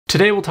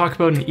Today we'll talk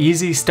about an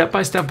easy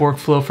step-by-step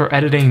workflow for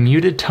editing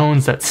muted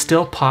tones that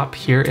still pop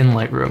here in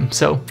Lightroom.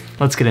 So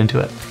let's get into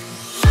it.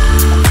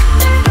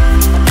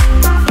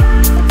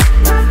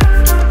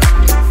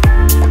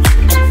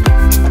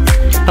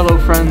 Hello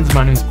friends,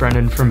 my name is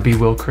Brendan from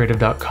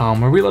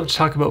BeWillCreative.com, where we love to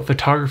talk about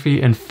photography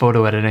and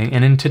photo editing.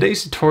 And in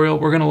today's tutorial,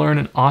 we're going to learn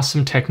an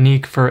awesome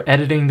technique for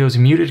editing those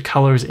muted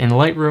colors in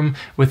Lightroom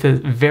with a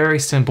very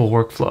simple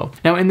workflow.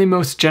 Now, in the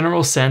most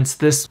general sense,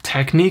 this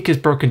technique is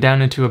broken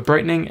down into a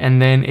brightening and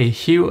then a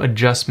hue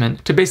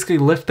adjustment to basically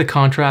lift the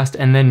contrast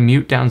and then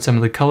mute down some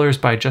of the colors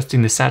by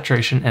adjusting the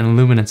saturation and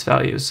luminance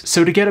values.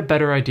 So to get a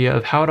better idea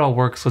of how it all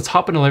works, let's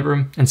hop into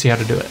Lightroom and see how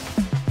to do it.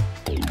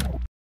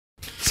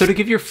 So to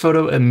give your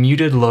photo a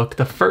muted look,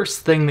 the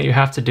first thing that you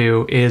have to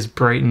do is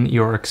brighten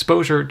your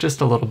exposure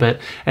just a little bit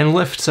and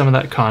lift some of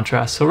that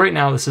contrast. So right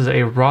now this is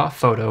a raw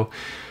photo.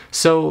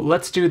 So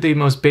let's do the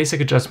most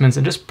basic adjustments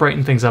and just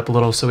brighten things up a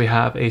little so we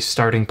have a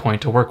starting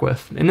point to work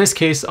with. In this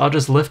case, I'll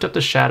just lift up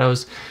the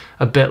shadows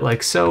a bit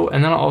like so,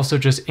 and then I'll also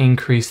just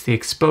increase the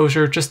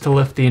exposure just to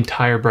lift the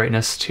entire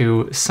brightness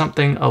to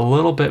something a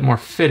little bit more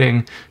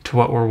fitting to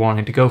what we're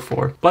wanting to go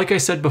for. Like I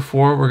said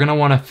before, we're gonna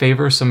wanna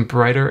favor some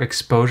brighter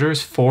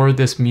exposures for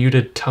this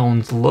muted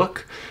tones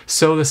look,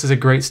 so this is a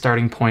great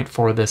starting point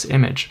for this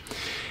image.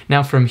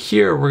 Now from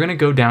here, we're gonna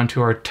go down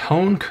to our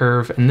tone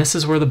curve, and this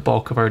is where the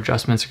bulk of our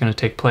adjustments are gonna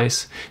take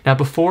place. Now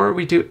before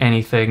we do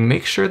anything,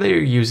 make sure that you're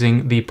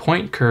using the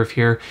point curve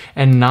here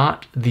and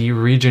not the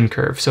region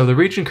curve. So the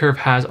region curve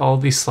has all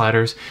these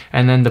sliders,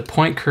 and then the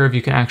point curve,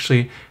 you can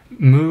actually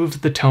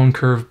move the tone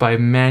curve by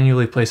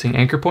manually placing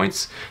anchor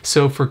points.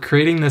 So for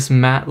creating this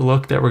matte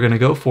look that we're going to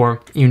go for,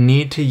 you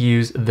need to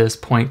use this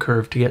point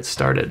curve to get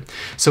started.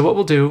 So what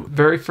we'll do,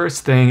 very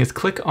first thing is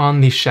click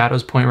on the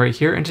shadows point right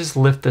here and just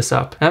lift this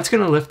up. And that's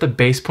going to lift the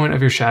base point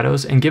of your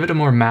shadows and give it a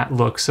more matte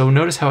look. So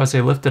notice how as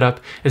I lift it up,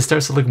 it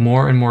starts to look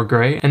more and more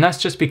gray. And that's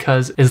just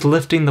because it's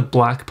lifting the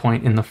black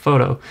point in the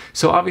photo.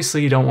 So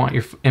obviously you don't want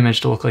your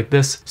image to look like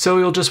this. So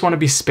you'll just want to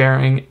be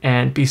sparing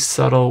and be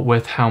subtle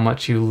with how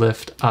much you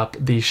lift up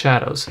the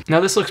shadows.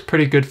 Now this looks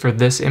pretty good for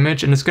this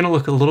image, and it's going to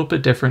look a little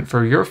bit different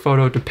for your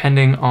photo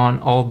depending on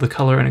all the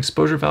color and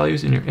exposure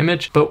values in your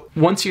image. But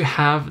once you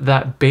have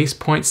that base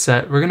point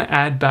set, we're going to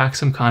add back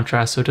some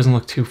contrast so it doesn't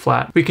look too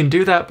flat. We can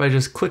do that by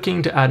just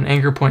clicking to add an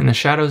anchor point in the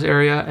shadows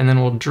area, and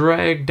then we'll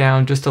drag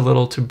down just a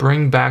little to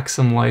bring back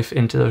some life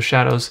into those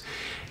shadows.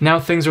 Now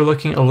things are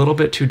looking a little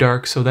bit too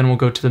dark, so then we'll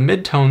go to the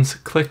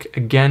midtones, click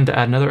again to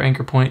add another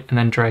anchor point, and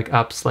then drag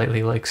up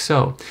slightly like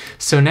so.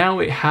 So now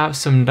we have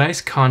some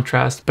nice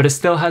contrast, but it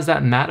still has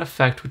that matte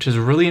effect, which is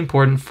really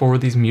important for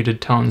these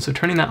muted tones. So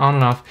turning that on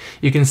and off,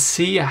 you can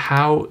see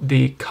how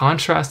the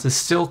contrast is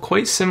still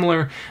quite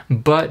similar,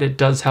 but it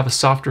does have a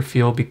softer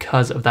feel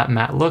because of that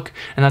matte look,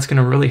 and that's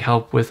gonna really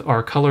help with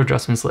our color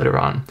adjustments later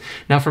on.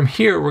 Now from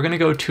here, we're gonna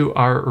go to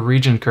our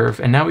region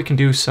curve, and now we can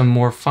do some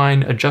more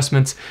fine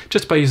adjustments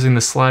just by using the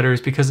sliders,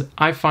 because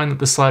I find that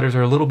the sliders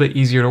are a little bit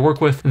easier to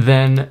work with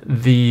than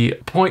the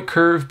point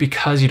curve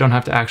because you don't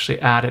have to actually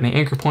add any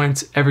anchor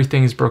points.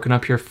 Everything is broken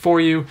up here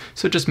for you,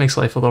 so it just makes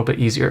life a little bit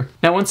easier.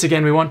 Now once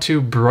again, we want to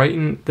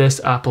brighten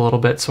this up a little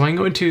bit, so I'm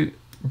going to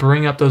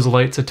bring up those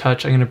lights a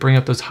touch. I'm going to bring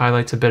up those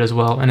highlights a bit as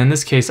well. And in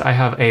this case, I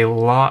have a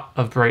lot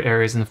of bright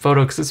areas in the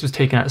photo because this was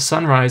taken at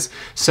sunrise,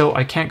 so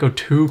I can't go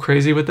too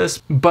crazy with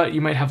this, but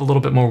you might have a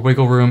little bit more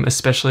wiggle room,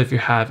 especially if you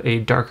have a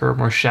darker,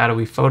 more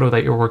shadowy photo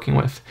that you're working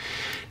with.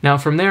 Now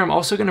from there, I'm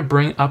also going to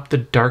bring up the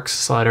darks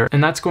slider,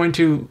 and that's going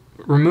to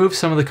remove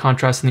some of the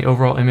contrast in the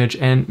overall image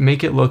and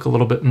make it look a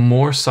little bit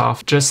more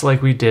soft, just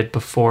like we did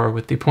before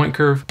with the point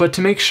curve. But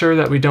to make sure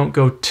that we don't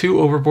go too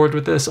overboard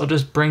with this, I'll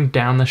just bring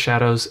down the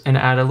shadows and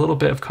add a little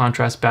bit of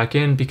contrast back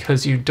in,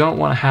 because you don't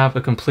want to have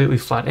a completely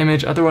flat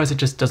image, otherwise it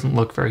just doesn't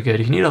look very good.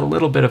 You need a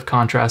little bit of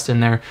contrast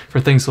in there for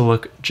things to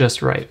look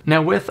just right.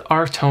 Now with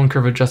our tone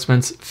curve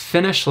adjustments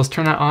finished, let's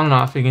turn that on and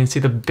off. You can see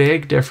the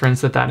big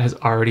difference that has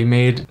already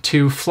made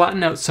to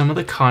flatten out some of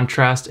the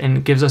contrast,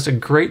 and gives us a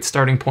great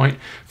starting point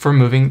for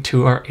moving to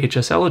our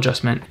HSL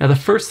adjustment. Now the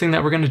first thing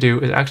that we're going to do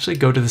is actually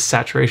go to the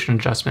saturation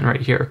adjustment right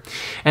here.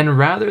 And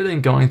rather than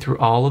going through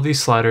all of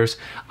these sliders,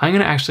 I'm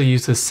going to actually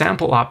use the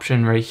sample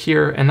option right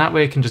here, and that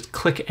way I can just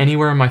click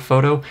anywhere in my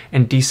photo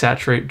and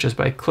desaturate just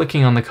by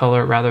clicking on the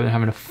color rather than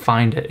having to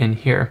find it in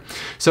here.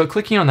 So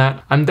clicking on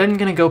that, I'm then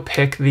going to go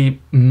pick the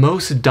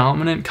most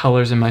dominant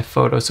colors in my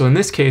photo. So in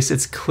this case,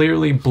 it's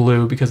clearly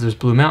blue because there's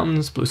blue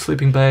mountains, blue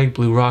sleeping bag,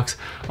 blue rocks,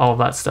 all of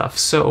that stuff.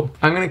 So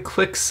I'm going to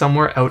click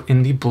somewhere out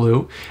in the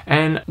blue,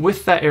 and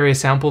with that area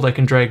sampled, I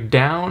can drag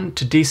down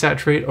to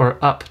desaturate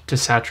or up to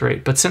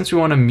saturate. But since we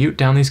want to mute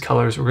down these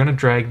colors, we're going to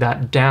drag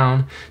that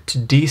down to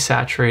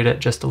desaturate it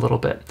just a little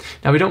bit.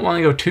 Now we don't want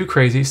to go too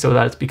crazy so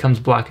that it becomes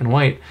black and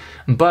white,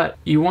 but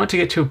you want to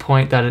get to a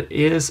point that it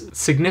is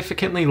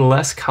significantly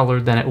less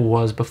colored than it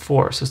was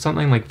before. So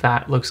something like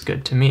that looks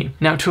good to me.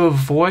 Now to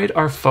avoid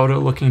our photo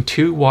looking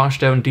too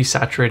washed out and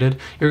desaturated,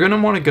 you're going to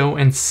want to go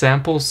and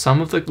sample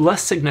some of the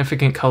less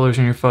significant colors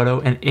in your photo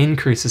and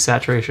increase the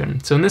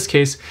saturation. So in this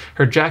case,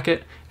 her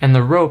jacket and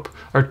the rope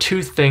are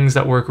two things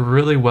that work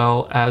really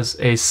well as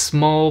a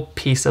small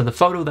piece of the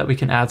photo that we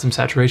can add some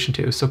saturation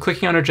to. So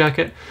clicking on our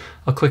jacket,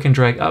 I'll click and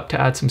drag up to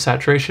add some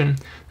saturation, and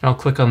I'll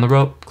click on the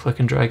rope, click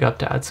and drag up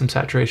to add some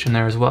saturation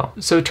there as well.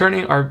 So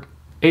turning our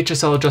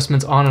HSL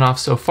adjustments on and off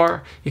so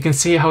far, you can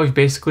see how we've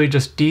basically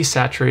just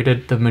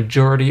desaturated the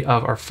majority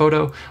of our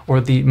photo,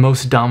 or the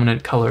most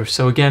dominant colors.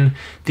 So again,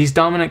 these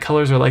dominant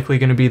colors are likely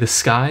going to be the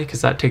sky,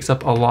 because that takes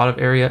up a lot of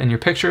area in your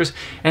pictures,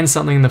 and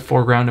something in the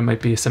foreground, it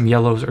might be some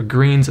yellows or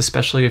greens,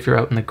 especially if you're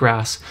out in the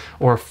grass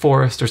or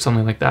forest or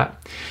something like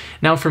that.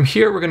 Now from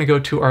here, we're going to go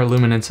to our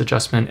luminance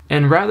adjustment,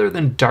 and rather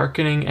than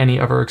darkening any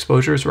of our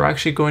exposures, we're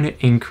actually going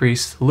to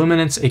increase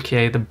luminance,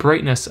 aka the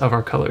brightness of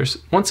our colors.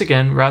 Once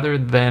again, rather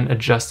than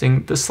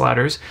adjusting the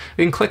sliders,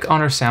 we can click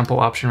on our sample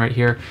option right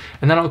here,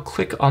 and then I'll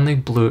click on the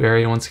blue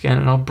area once again,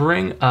 and I'll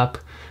bring up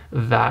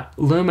that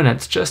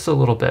luminance just a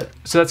little bit.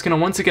 So that's going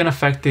to once again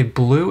affect the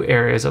blue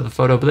areas of the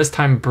photo, but this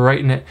time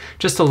brighten it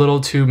just a little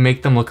to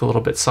make them look a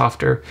little bit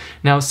softer.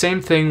 Now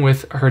same thing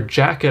with her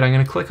jacket, I'm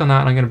going to click on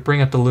that and I'm going to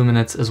bring up the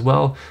luminance as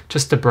well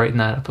just to brighten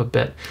that up a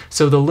bit.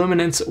 So the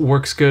luminance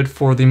works good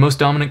for the most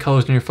dominant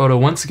colors in your photo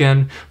once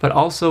again, but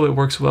also it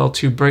works well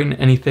to brighten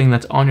anything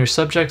that's on your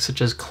subject,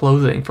 such as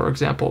clothing, for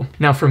example.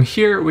 Now from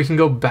here, we can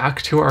go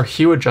back to our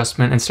hue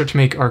adjustment and start to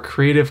make our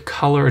creative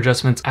color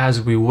adjustments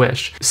as we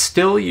wish.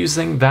 Still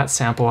using that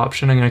sample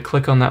option, I'm going to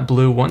click on that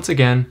blue once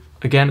again.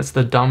 Again, it's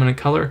the dominant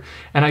color,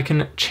 and I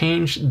can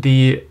change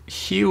the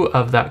hue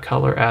of that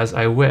color as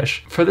I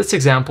wish. For this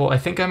example, I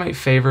think I might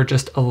favor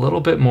just a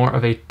little bit more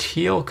of a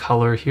teal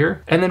color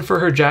here. And then for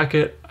her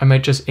jacket, I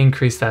might just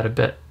increase that a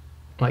bit,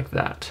 like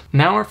that.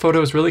 Now our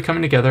photo is really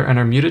coming together and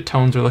our muted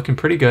tones are looking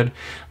pretty good,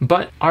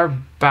 but our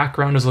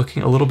background is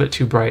looking a little bit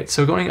too bright.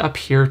 So going up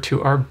here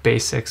to our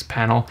basics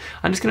panel,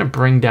 I'm just going to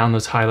bring down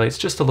those highlights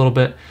just a little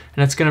bit,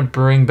 and it's going to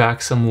bring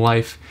back some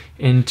life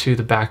into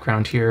the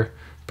background here.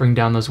 Bring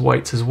down those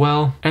whites as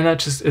well, and that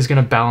just is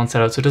going to balance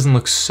it out so it doesn't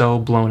look so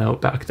blown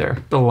out back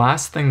there. The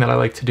last thing that I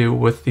like to do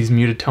with these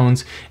muted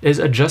tones is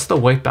adjust the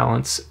white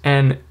balance,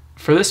 and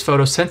for this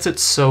photo, since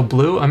it's so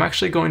blue, I'm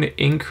actually going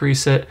to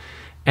increase it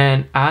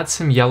and add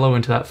some yellow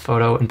into that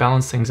photo and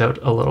balance things out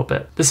a little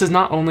bit. This is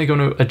not only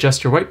going to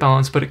adjust your white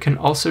balance, but it can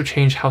also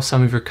change how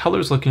some of your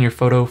colors look in your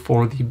photo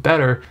for the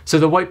better. So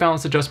the white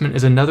balance adjustment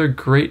is another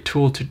great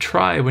tool to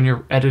try when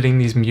you're editing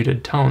these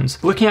muted tones.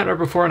 Looking at our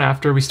before and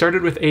after, we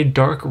started with a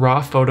dark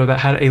raw photo that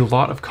had a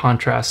lot of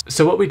contrast.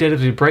 So what we did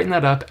is we brightened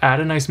that up, add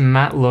a nice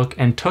matte look,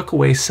 and took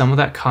away some of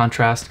that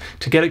contrast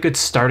to get a good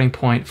starting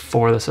point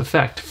for this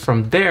effect.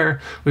 From there,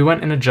 we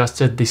went and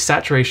adjusted the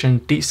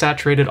saturation,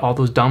 desaturated all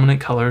those dominant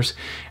colors,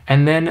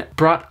 and then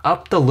brought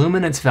up the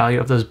luminance value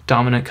of those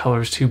dominant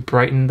colors to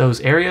brighten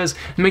those areas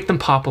and make them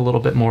pop a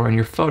little bit more in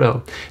your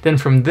photo. Then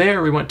from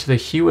there, we went to the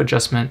hue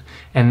adjustment,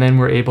 and then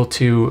we're able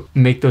to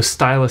make those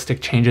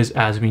stylistic changes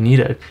as we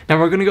needed. Now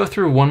we're going to go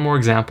through one more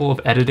example of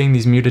editing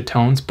these muted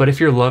tones, but if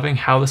you're loving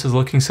how this is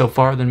looking so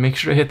far, then make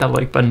sure to hit that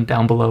like button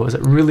down below, as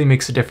it really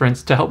makes a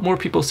difference to help more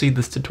people see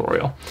this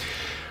tutorial.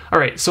 All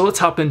right, so let's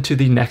hop into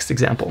the next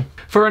example.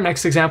 For our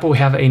next example, we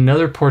have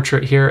another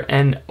portrait here,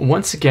 and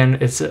once again,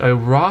 it's a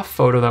raw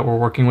photo that we're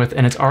working with,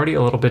 and it's already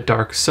a little bit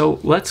dark.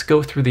 So let's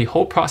go through the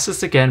whole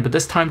process again, but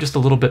this time just a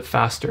little bit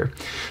faster.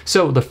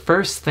 So the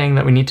first thing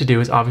that we need to do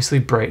is obviously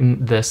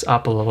brighten this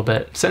up a little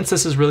bit. Since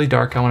this is really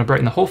dark, I want to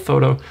brighten the whole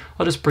photo.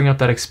 I'll just bring up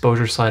that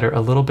exposure slider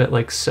a little bit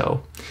like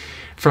so.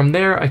 From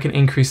there, I can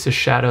increase the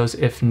shadows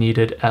if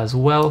needed as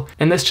well,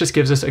 and this just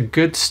gives us a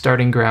good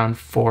starting ground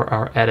for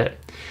our edit.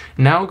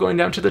 Now going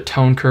down to the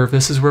tone curve,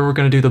 this is where we're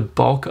going to do the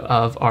bulk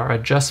of our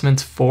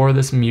adjustments for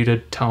this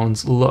muted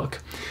tones look.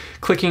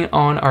 Clicking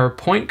on our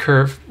point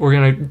curve, we're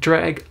going to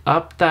drag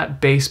up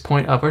that base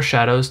point of our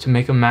shadows to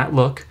make a matte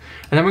look,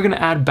 and then we're going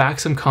to add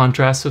back some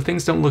contrast so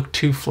things don't look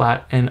too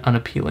flat and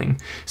unappealing.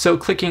 So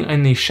clicking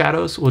in the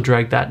shadows, we'll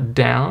drag that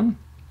down.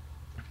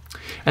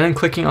 And then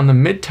clicking on the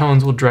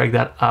midtones will drag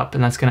that up,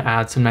 and that's going to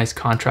add some nice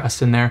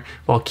contrast in there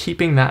while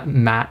keeping that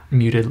matte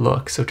muted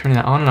look. So turning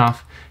that on and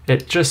off,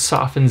 it just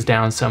softens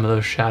down some of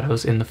those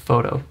shadows in the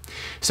photo.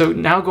 So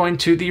now going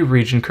to the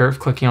region curve,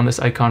 clicking on this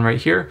icon right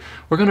here,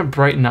 we're going to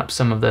brighten up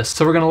some of this.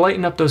 So we're going to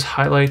lighten up those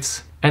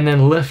highlights and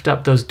then lift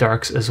up those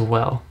darks as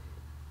well.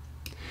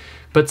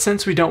 But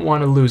since we don't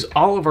want to lose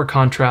all of our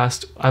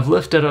contrast, I've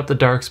lifted up the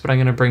darks, but I'm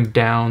going to bring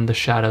down the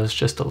shadows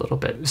just a little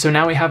bit. So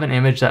now we have an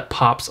image that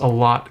pops a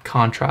lot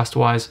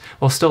contrast-wise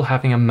while still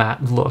having a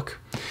matte look.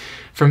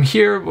 From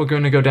here, we're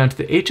going to go down to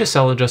the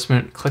HSL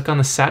adjustment, click on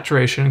the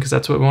saturation, because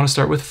that's what we want to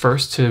start with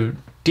first to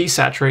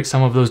desaturate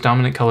some of those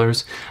dominant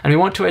colors, and we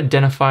want to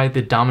identify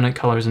the dominant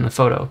colors in the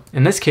photo.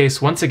 In this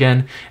case, once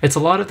again, it's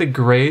a lot of the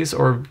grays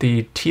or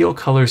the teal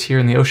colors here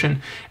in the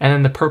ocean, and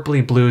then the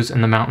purpley blues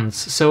in the mountains.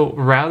 So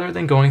rather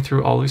than going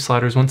through all these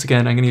sliders, once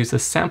again, I'm going to use the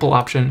sample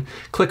option,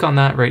 click on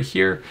that right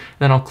here,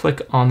 then I'll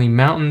click on the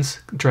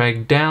mountains,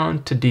 drag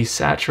down to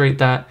desaturate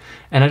that,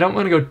 and I don't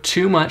want to go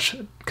too much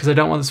because I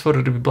don't want this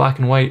photo to be black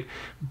and white,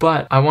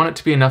 but I want it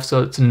to be enough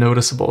so it's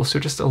noticeable. So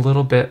just a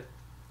little bit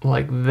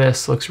like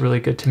this looks really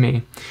good to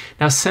me.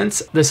 Now, since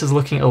this is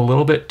looking a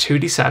little bit too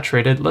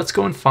desaturated, let's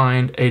go and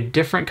find a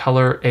different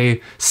color,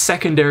 a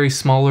secondary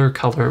smaller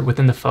color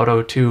within the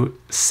photo to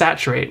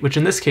saturate, which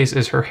in this case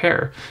is her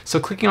hair. So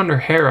clicking on her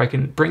hair, I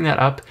can bring that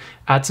up,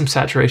 add some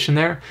saturation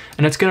there,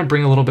 and it's gonna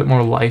bring a little bit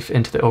more life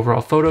into the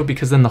overall photo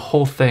because then the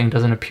whole thing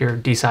doesn't appear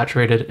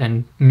desaturated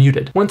and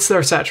muted. Once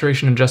our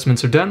saturation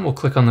adjustments are done, we'll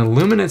click on the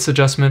luminance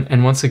adjustment,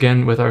 and once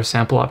again, with our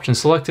sample option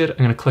selected, I'm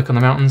gonna click on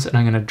the mountains and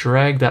I'm gonna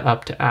drag that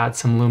up to add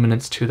some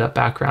luminance to that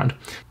background.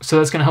 So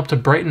that's gonna help to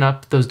brighten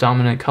up those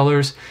dominant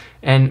colors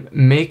and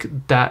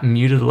make that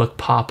muted look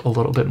pop a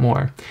little bit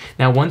more.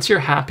 Now, once you're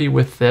happy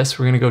with this,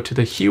 we're gonna go to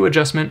the hue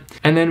adjustment,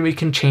 and then we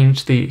can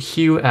change the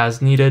hue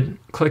as needed.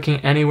 Clicking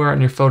anywhere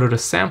on your photo to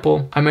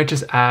sample, I might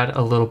just add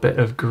a little bit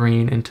of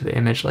green into the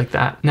image like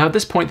that. Now at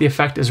this point, the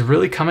effect is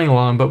really coming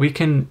along, but we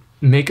can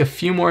make a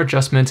few more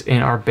adjustments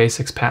in our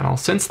basics panel.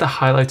 Since the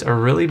highlights are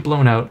really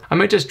blown out, I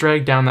might just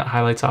drag down that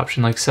highlights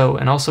option like so,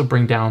 and also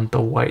bring down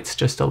the whites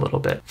just a little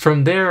bit.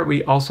 From there,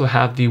 we also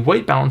have the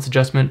white balance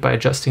adjustment by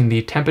adjusting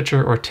the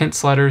temperature or tint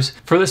sliders.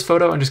 For this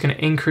photo, I'm just gonna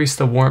increase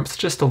the warmth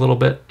just a little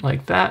bit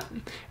like that,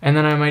 and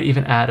then I might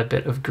even add a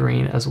bit of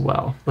green as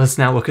well. Let's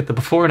now look at the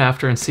before and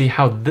after and see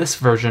how this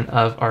version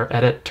of our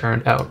edit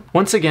turned out.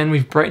 Once again,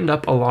 we've brightened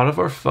up a lot of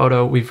our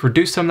photo, we've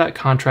reduced some of that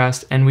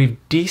contrast, and we've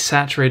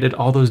desaturated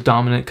all those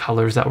dominant colors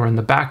that were in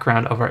the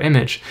background of our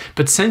image.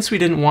 But since we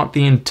didn't want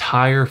the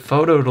entire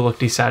photo to look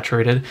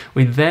desaturated,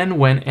 we then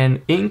went and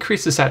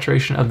increased the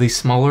saturation of the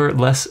smaller,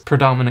 less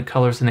predominant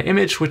colors in the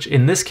image, which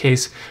in this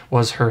case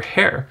was her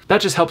hair.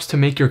 That just helps to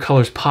make your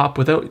colors pop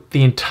without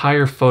the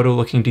entire photo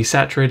looking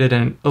desaturated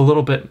and a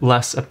little bit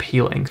less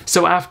appealing.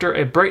 So after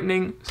a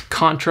brightening,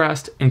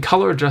 contrast, and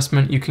color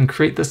adjustment, you can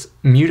create this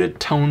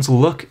muted tones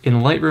look in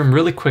Lightroom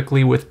really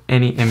quickly with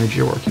any image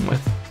you're working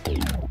with.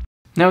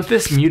 Now, if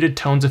this muted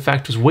tones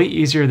effect was way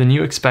easier than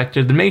you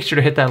expected, then make sure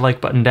to hit that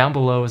like button down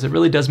below, as it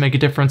really does make a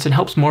difference and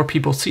helps more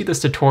people see this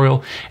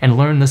tutorial and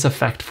learn this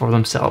effect for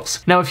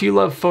themselves. Now, if you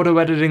love photo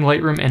editing,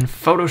 Lightroom, and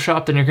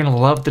Photoshop, then you're gonna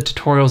love the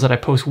tutorials that I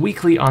post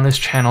weekly on this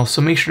channel,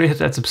 so make sure to hit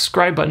that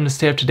subscribe button to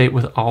stay up to date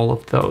with all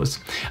of those.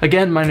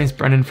 Again, my name is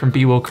Brendan from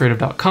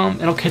BeWillCreative.com,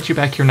 and I'll catch you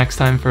back here next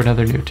time for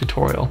another new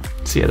tutorial.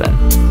 See you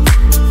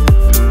then.